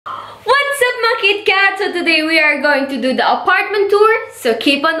So today we are going to do the apartment tour, so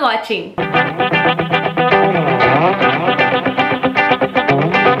keep on watching.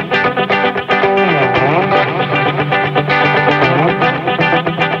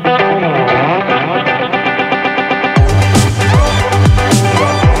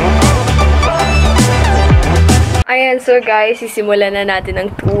 Ayan, so guys, sisimulan na natin ang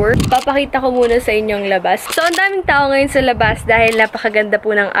tour. Papakita ko muna sa inyo ang labas. So, ang daming tao ngayon sa labas dahil napakaganda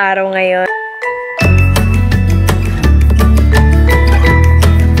po ng araw ngayon.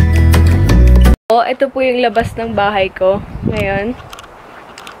 So, ito po yung labas ng bahay ko ngayon.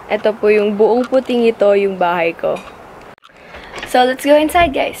 Ito po yung buong puting ito, yung bahay ko. So, let's go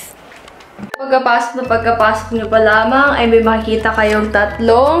inside, guys. Pagkapasok nyo pa lamang ay may makikita kayong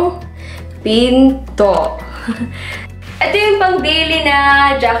tatlong pinto. Ito yung pang daily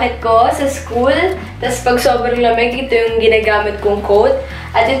na jacket ko sa school. Tapos pag sobrang lamig, ito yung ginagamit kong coat.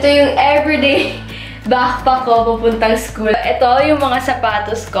 At ito yung everyday backpack ko papuntang school. Ito yung mga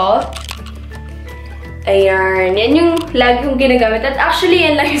sapatos ko. Ayan. Yan yung lagi kong ginagamit. At actually,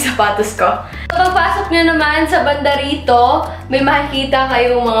 yan lang yung sapatos ko. Pagpasok nyo naman sa banda rito, may makikita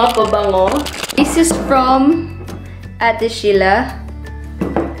kayong mga pabango. This is from Ate Sheila.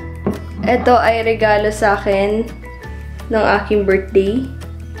 Ito ay regalo sa akin ng aking birthday.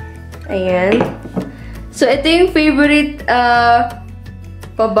 Ayan. So, ito yung favorite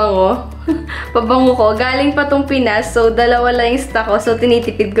pabango. Pabango ko. Galing pa tong Pinas. So, dalawa lang yung stock ko. So,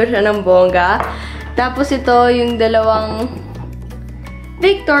 tinitipid ko siya ng bongga. Tapos, ito yung dalawang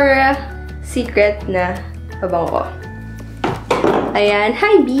Victoria's Secret na pabango ko. Ayan.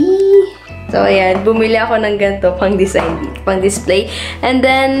 Hi, B! So, ayan. Bumili ako ng ganito pang design, pang display. And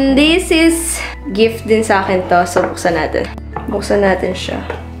then, this is gift din sa akin to. So, buksan natin. Buksan natin siya.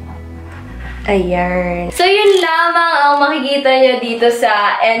 Ayan. So, yun lamang ang makikita nyo dito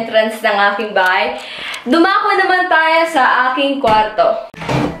sa entrance ng aking bahay. Dumako naman tayo sa aking kwarto.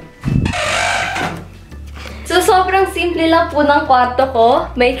 So, sobrang simple lang po ng kwarto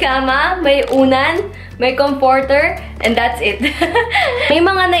ko. May kama, may unan, may comforter, and that's it. May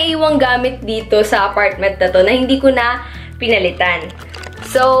mga naiwang gamit dito sa apartment na to na hindi ko na pinalitan.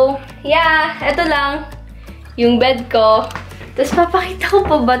 So, yeah, eto lang yung bed ko. Tapos, papakita ko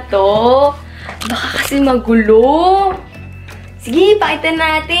pa ba to? Baka kasi magulo. Sige, pakita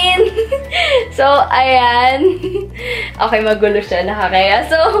natin. So, ayan. Okay, magulo siya. Nakakaya.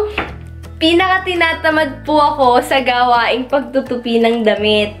 So, pinaka-tinatamad po ako sa gawaing pagtutupi ng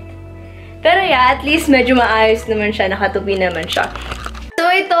damit. Pero yeah, at least medyo maayos naman siya. Nakatupi naman siya. So,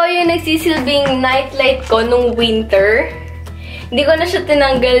 ito yung nagsisilbing nightlight ko nung winter. Hindi ko na siya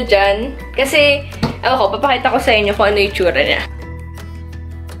tinanggal dyan. Kasi, ako, papakita ko sa inyo kung ano yung tsura niya.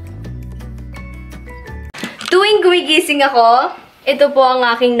 Tuwing gumigising ako, ito po ang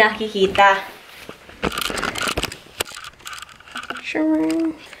aking nakikita.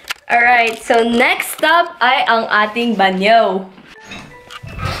 Alright, so next stop ay ang ating banyo.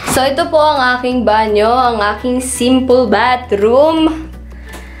 So, ito po ang aking banyo, ang aking simple bathroom.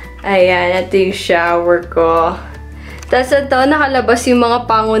 Ayan, ito yung shower ko. Tapos ito, nakalabas yung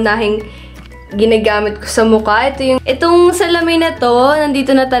mga pangunahing ginagamit ko sa mukha. Itong salamin na to,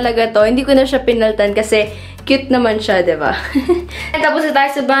 nandito na talaga to. Hindi ko na siya pinaltan kasi cute naman siya, diba? Tapos na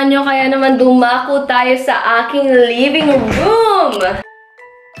tayo sa banyo, kaya naman dumako tayo sa aking living room.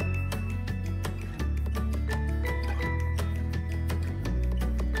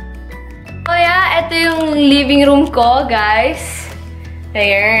 Kaya, ito yung living room ko, guys.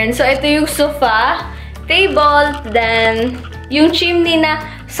 Ayan. So, ito yung sofa, table, then yung chimney na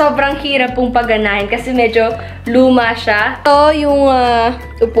sobrang hirap pong paganahin kasi medyo luma siya. Ito yung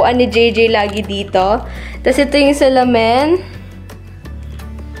upuan ni JJ lagi dito. Tapos ito yung salamin.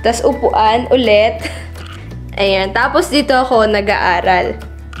 Tapos upuan ulit. Ayan. Tapos dito ako nag-aaral.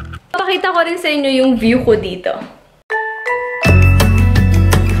 Papakita ko rin sa inyo yung view ko dito.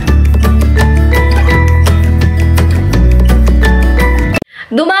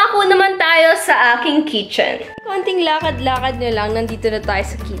 Dumako naman tayo sa aking kitchen. Konting lakad-lakad nyo lang, nandito na tayo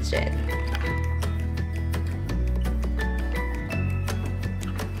sa kitchen.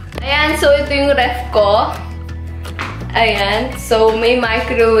 Ayan, so ito yung ref ko. Ayan, so may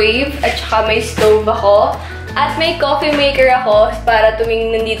microwave at saka may stove ako. At may coffee maker ako para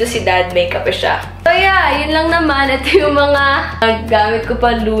tuwing nandito si Dad, may kape siya. So yeah, yun lang naman. Ito yung mga gamit ko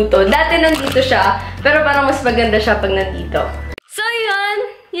pa luto. Dati nandito siya, pero parang mas maganda siya pag nandito. So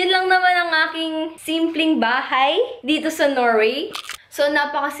yun lang naman ang aking simpleng bahay dito sa Norway. So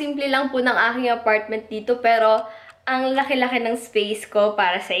napakasimple lang po ng aking apartment dito pero ang laki-laki ng space ko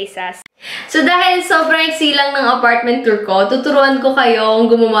para sa isa. So dahil sobrang iksi lang ng apartment tour ko, tuturuan ko kayong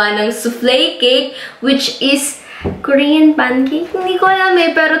gumawa ng souffle cake, which is Korean pancake. Hindi ko alam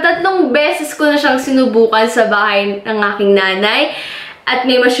pero 3 beses ko na siyang sinubukan sa bahay ng aking nanay. At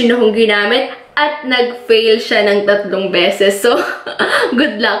may machine akong ginamit. At nag-fail siya ng 3 beses. So,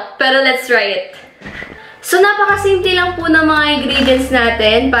 good luck. Pero let's try it. So, napakasimple lang po ng mga ingredients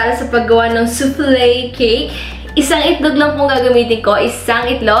natin para sa paggawa ng souffle cake. Isang itlog lang pong gagamitin ko.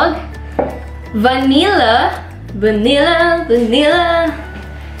 Isang itlog. Vanilla.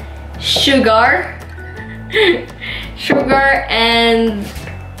 Sugar. Sugar and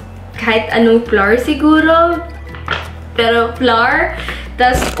kahit anong flour siguro. Pero flour.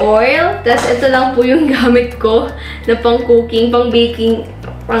 Tas oil. Tas ito lang po yung gamit ko na pang cooking, pang baking,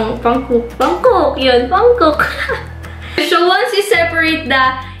 pang cook. Yun, pang cook. So once you separate the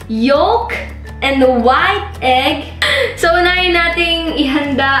yolk and the white egg, so unahin nating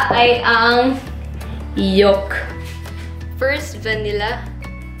ihanda ay ang yolk. First, vanilla.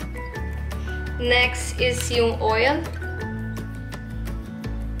 Next is yung oil.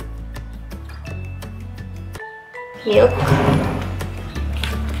 Milk.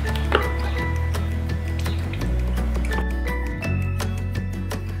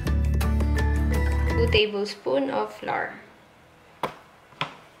 2 tablespoons of flour.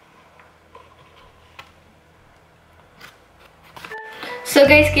 So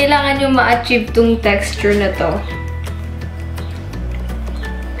guys, kailangan nyo ma-achieve tong texture na to.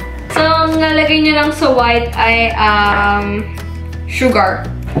 So, ang nalagay nyo lang sa white ay sugar.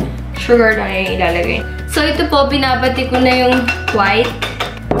 Sugar lang yung ilalagay. So, ito po, binabati ko na yung white.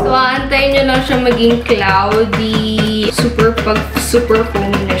 So, aantayin nyo lang siya maging cloudy. Super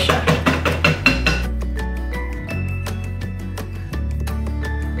foamy na siya.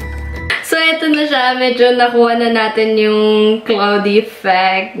 So, ito na siya. Medyo nakuha na natin yung cloudy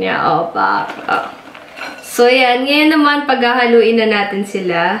effect niya. So, ayan. Ngayon naman, paghahaluin na natin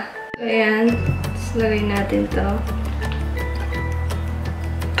sila. So, ayan. Tapos, lagay natin to.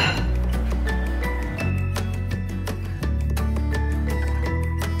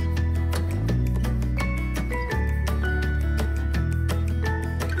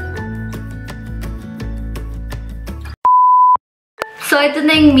 So, ito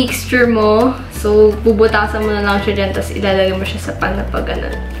na yung mixture mo. So, bubutasan mo na lang siya dyan, tapos ilalagay mo siya sa pan na pag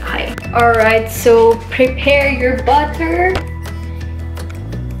ganun. Okay. Alright, so, prepare your butter.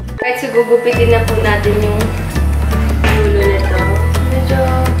 Alright, so, gugupitin na po natin yung dulo nito. Medyo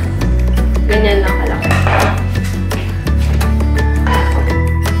ganyan lang kalaki.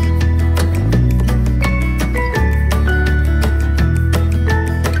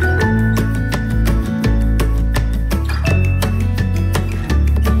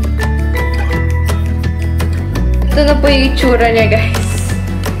 Ito na po yung itsura niya, guys.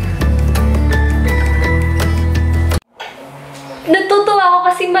 Natutuwa ako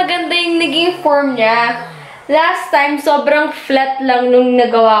kasi maganda yung naging form niya. Last time, sobrang flat lang nung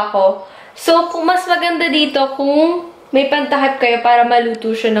nagawa ko. So, kung mas maganda dito kung may pantakip kayo para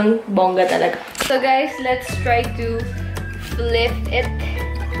maluto siya ng bongga talaga. So, guys, let's try to flip it.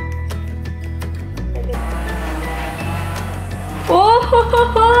 Oh!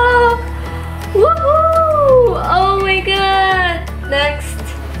 Woohoo! Oh my god! Next.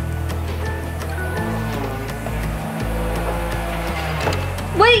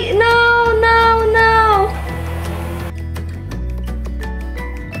 Wait, no!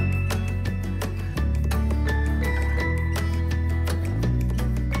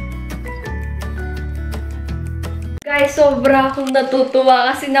 Guys, sobra akong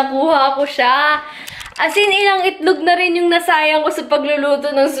natutuwa kasi nakuha ko siya. As in, ilang itlog na rin yung nasayang ko sa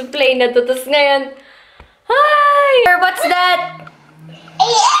pagluluto ng souffle na to. Tapos ngayon, hi! What's that?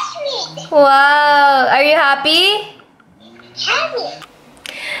 Wow! Are you happy? Happy.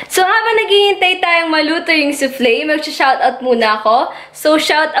 So, habang naghihintay tayong maluto yung souffle, mag-shoutout muna ako. So,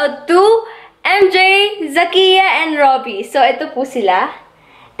 shoutout to MJ, Zakia, and Robbie. So, ito po sila.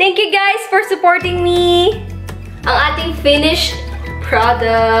 Thank you guys for supporting me! Ang ating finished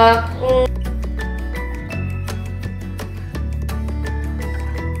product.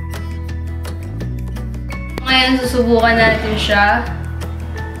 Ngayon, susubukan natin siya.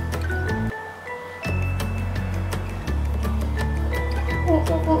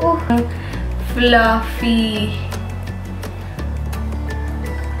 Fluffy.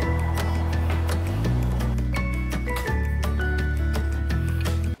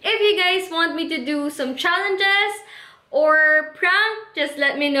 If you guys want me to do some challenges or prank, just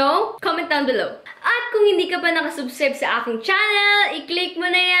let me know. Comment down below. At kung hindi ka pa nakasubscribe sa aking channel, i-click mo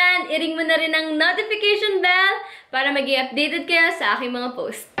na yan, i-ring mo na rin ang notification bell para maging updated kayo sa aking mga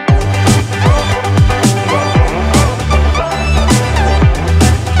posts.